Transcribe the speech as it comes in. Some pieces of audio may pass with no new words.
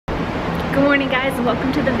Good morning guys and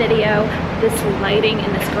welcome to the video. This lighting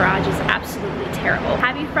in this garage is absolutely terrible.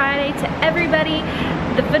 Happy Friday to everybody.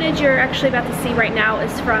 The footage you're actually about to see right now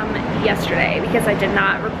is from yesterday because I did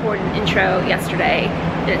not record an intro yesterday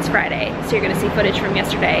and it's Friday. So you're gonna see footage from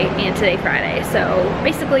yesterday and today Friday. So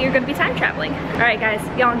basically you're gonna be time traveling. All right guys,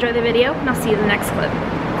 y'all enjoy the video and I'll see you in the next clip.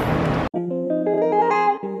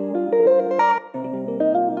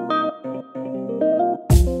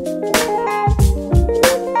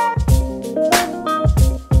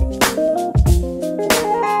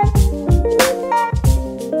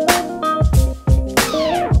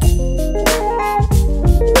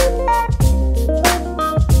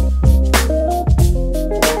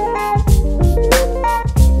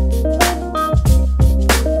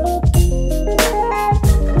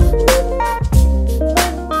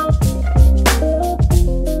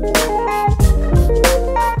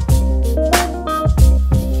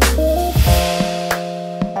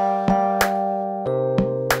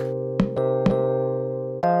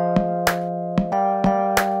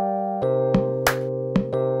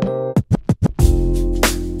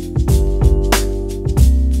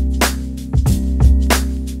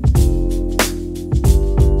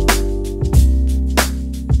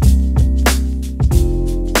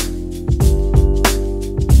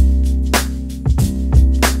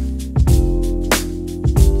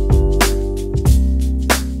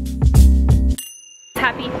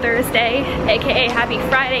 Thursday, aka happy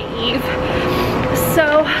Friday Eve.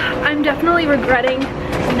 So I'm definitely regretting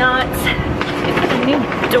not a new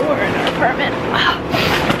door in our apartment.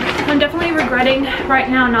 I'm definitely regretting right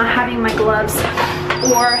now not having my gloves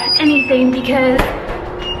or anything because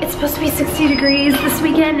it's supposed to be 60 degrees this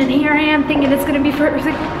weekend and here I am thinking it's gonna be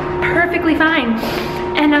perfectly fine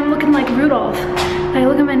and I'm looking like Rudolph. Like,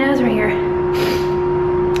 look at my nose right here.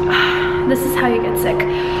 This is how you get sick.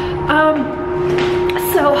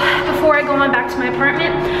 So before I go on back to my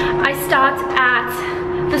apartment, I stopped at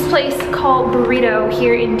this place called Burrito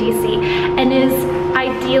here in DC and is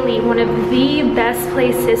ideally one of the best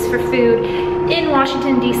places for food in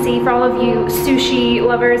Washington DC for all of you sushi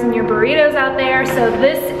lovers and your burritos out there. So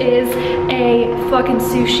this is a fucking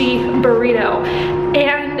sushi burrito.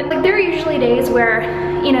 And like there are usually days where,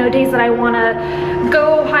 you know, days that I wanna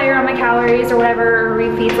go higher on my calories or whatever, or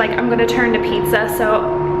refeeds, like I'm gonna turn to pizza.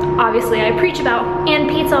 So obviously I preach about and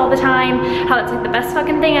pizza all the time, how that's like the best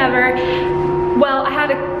fucking thing ever. Well, I had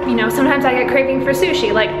to, you know, sometimes I get craving for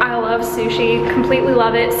sushi. Like I love sushi, completely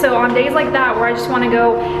love it. So on days like that where I just want to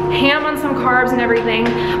go ham on some carbs and everything,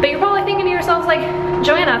 but you're probably thinking to yourselves like,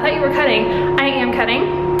 Joanna, I thought you were cutting. I am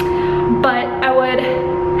cutting, but I would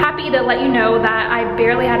happy to let you know that I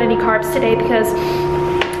barely had any carbs today because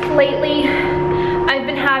lately I've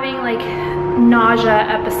been having like nausea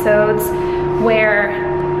episodes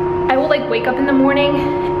where I will like wake up in the morning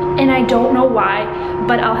and I don't know why,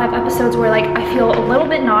 but I'll have episodes where like I feel a little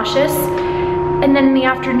bit nauseous and then in the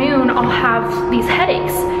afternoon I'll have these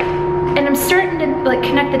headaches. And I'm starting to like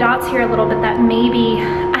connect the dots here a little bit that maybe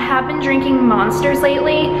I have been drinking Monsters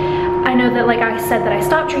lately. I know that like I said that I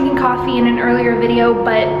stopped drinking coffee in an earlier video,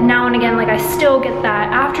 but now and again like I still get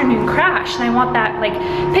that afternoon crash and I want that like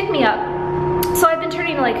pick me up. So I've been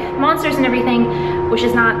turning to like Monsters and everything, which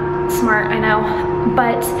is not smart, I know,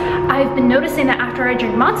 but I've been noticing that after I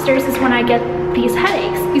drink Monsters is when I get these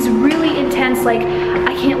headaches, these really intense, like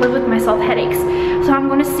I can't live with myself headaches. So I'm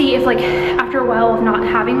gonna see if like after a while of not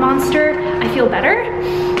having Monster, I feel better.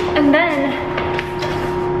 And then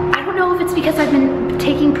I don't know if it's because I've been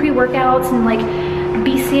taking pre-workouts and like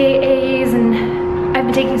BCAAs and I've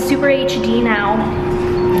been taking Super HD now.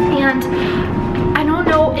 And I don't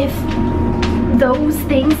know if those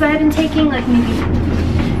things that I've been taking, like maybe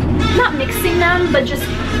not mixing them, but just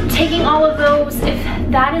taking all of those, if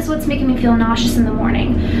that is what's making me feel nauseous in the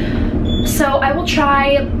morning. So I will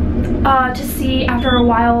try to see after a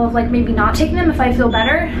while of like maybe not taking them if I feel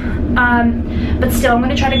better. But still, I'm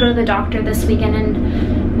gonna try to go to the doctor this weekend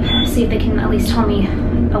and see if they can at least tell me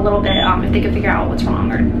a little bit, if they can figure out what's wrong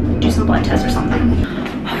or do some blood tests or something.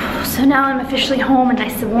 So now I'm officially home and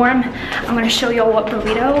nice and warm. I'm gonna show y'all what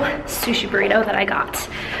sushi burrito that I got.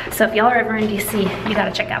 So if y'all are ever in DC, you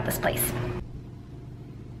gotta check out this place.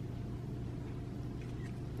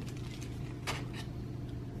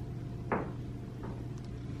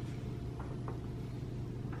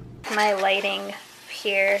 My lighting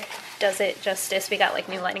here does it justice. We got like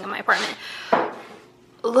new lighting in my apartment.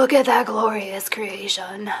 Look at that glorious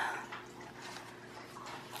creation.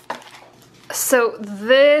 So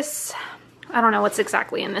this, I don't know what's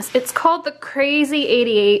exactly in this. It's called the Crazy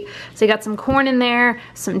 88. So you got some corn in there,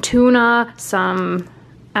 some tuna, some,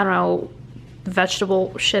 I don't know,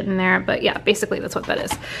 vegetable shit in there. But yeah, basically that's what that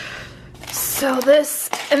is. So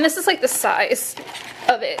this is like the size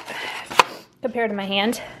of it compared to my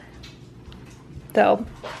hand. So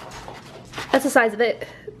that's the size of it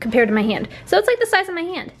compared to my hand. So it's like the size of my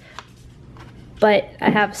hand. But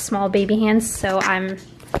I have small baby hands, so I'm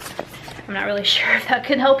not really sure if that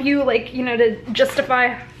can help you, like, you know, to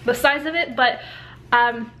justify the size of it, but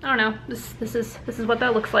I don't know. This is what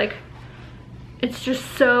that looks like. It's just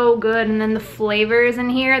so good. And then the flavors in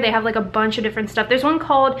here, they have like a bunch of different stuff. There's one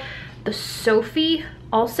called the Sophie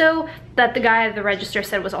also that the guy at the register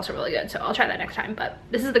said was also really good, so I'll try that next time. But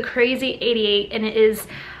this is the Crazy 88, and it is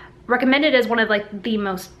recommended as one of like the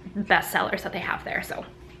most best sellers that they have there. So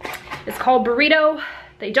it's called Burrito.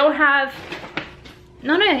 They don't have,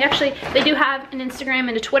 no, actually they do have an Instagram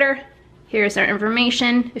and a Twitter. Here's their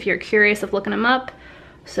information if you're curious of looking them up.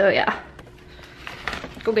 So yeah,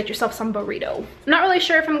 go get yourself some burrito. I'm not really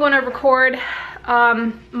sure if I'm going to record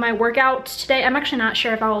my workout today. I'm actually not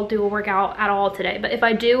sure if I will do a workout at all today, but if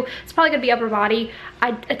I do, it's probably gonna be upper body.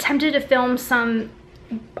 I attempted to film some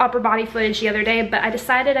upper body footage the other day, but I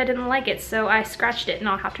decided I didn't like it, so I scratched it and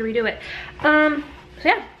I'll have to redo it. So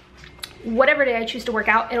yeah, whatever day I choose to work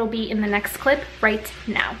out, it'll be in the next clip right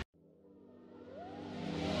now.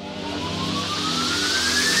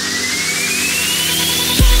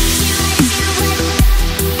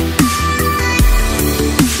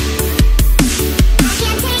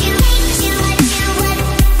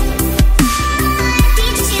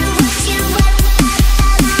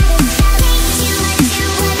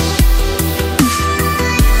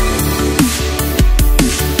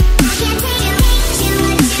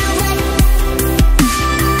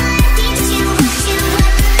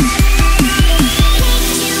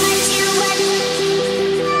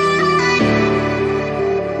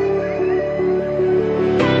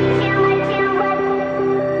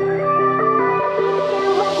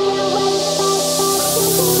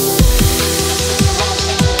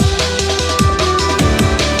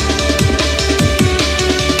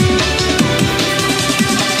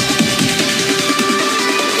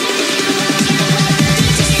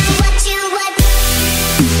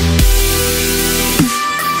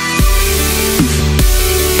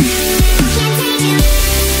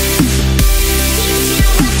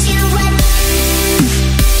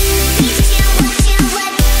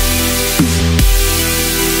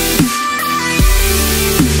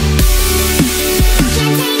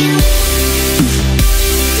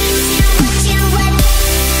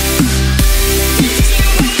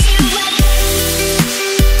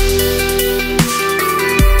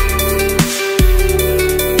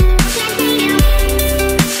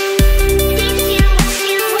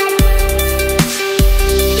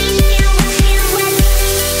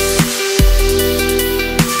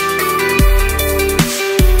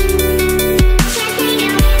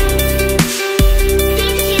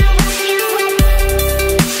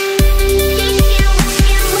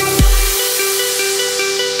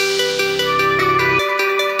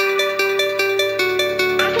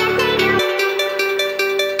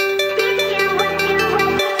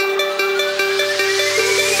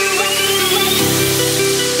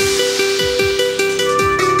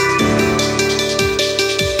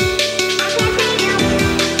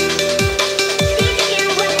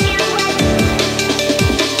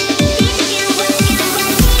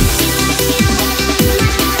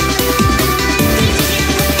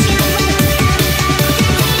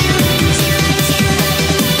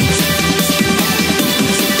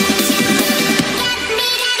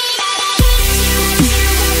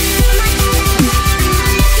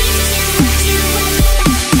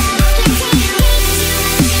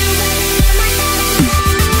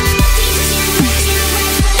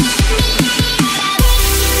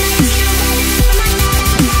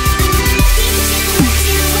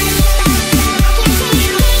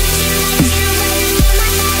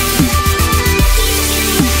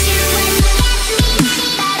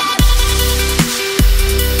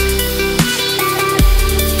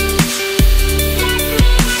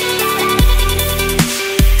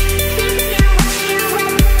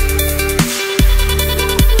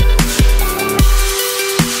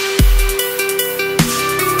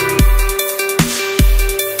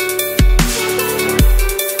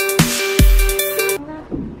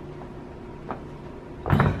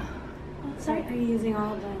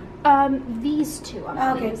 These two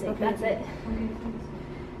I'm using. Okay. That's it.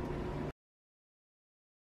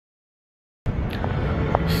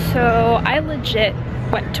 So I legit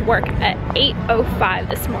went to work at 8:05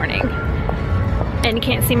 this morning, and you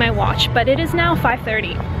can't see my watch, but it is now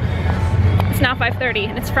 5:30. It's now 5:30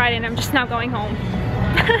 and it's Friday and I'm just now going home.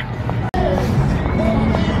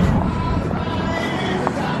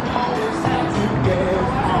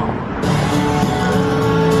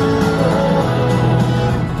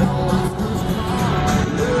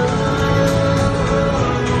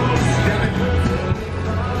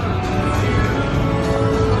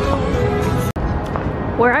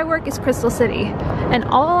 park is Crystal City, and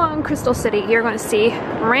all along Crystal City you're going to see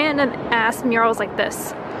random ass murals like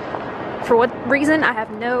this. For what reason, I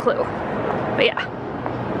have no clue. But yeah.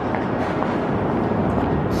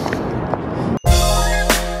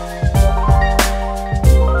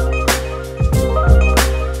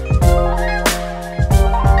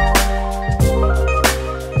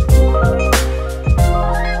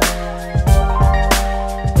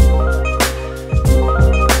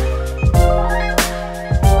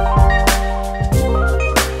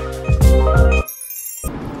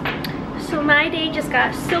 My day just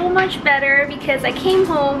got so much better because I came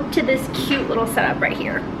home to this cute little setup right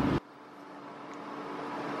here.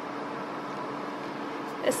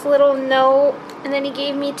 This little note, and then he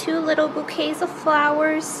gave me 2 little bouquets of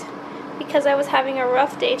flowers because I was having a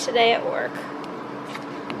rough day today at work.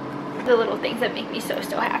 The little things that make me so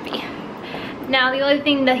happy. Now the only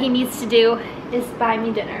thing that he needs to do is buy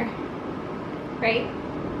me dinner, right?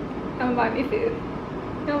 Come buy me food.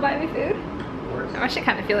 Come buy me food. I actually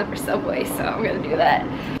kind of feel it for Subway, so I'm gonna do that.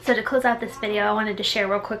 So to close out this video, I wanted to share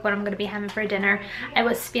real quick what I'm gonna be having for dinner. I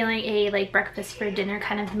was feeling a like breakfast for dinner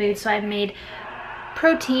kind of mood, so I made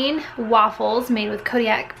protein waffles made with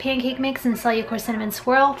Kodiak pancake mix and Cellucor cinnamon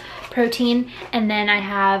swirl protein, and then I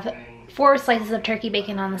have 4 slices of turkey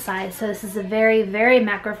bacon on the side. So this is a very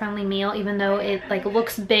macro friendly meal, even though it like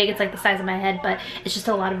looks big, it's like the size of my head, but it's just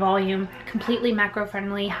a lot of volume, completely macro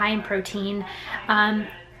friendly, high in protein.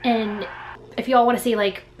 And if you all want to see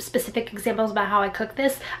like specific examples about how I cook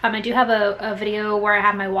this, I do have a video where I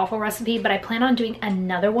have my waffle recipe, but I plan on doing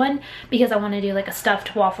another one because I want to do like a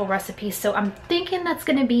stuffed waffle recipe. So I'm thinking that's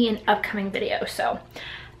going to be an upcoming video. So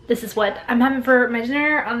this is what I'm having for my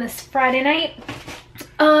dinner on this Friday night.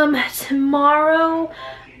 Tomorrow,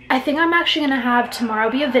 I think I'm actually going to have tomorrow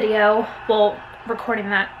be a video. Well, recording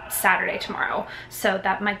that Saturday tomorrow. So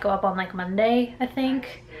that might go up on like Monday, I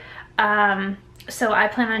think. So I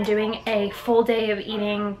plan on doing a full day of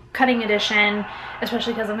eating, cutting edition,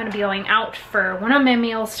 especially because I'm going to be going out for one of my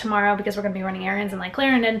meals tomorrow because we're going to be running errands in like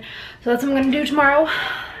Clarendon. So that's what I'm going to do tomorrow.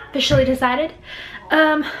 Officially decided.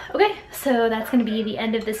 Okay, so that's going to be the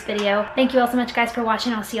end of this video. Thank you all so much guys for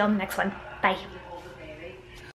watching. I'll see you all in the next one. Bye.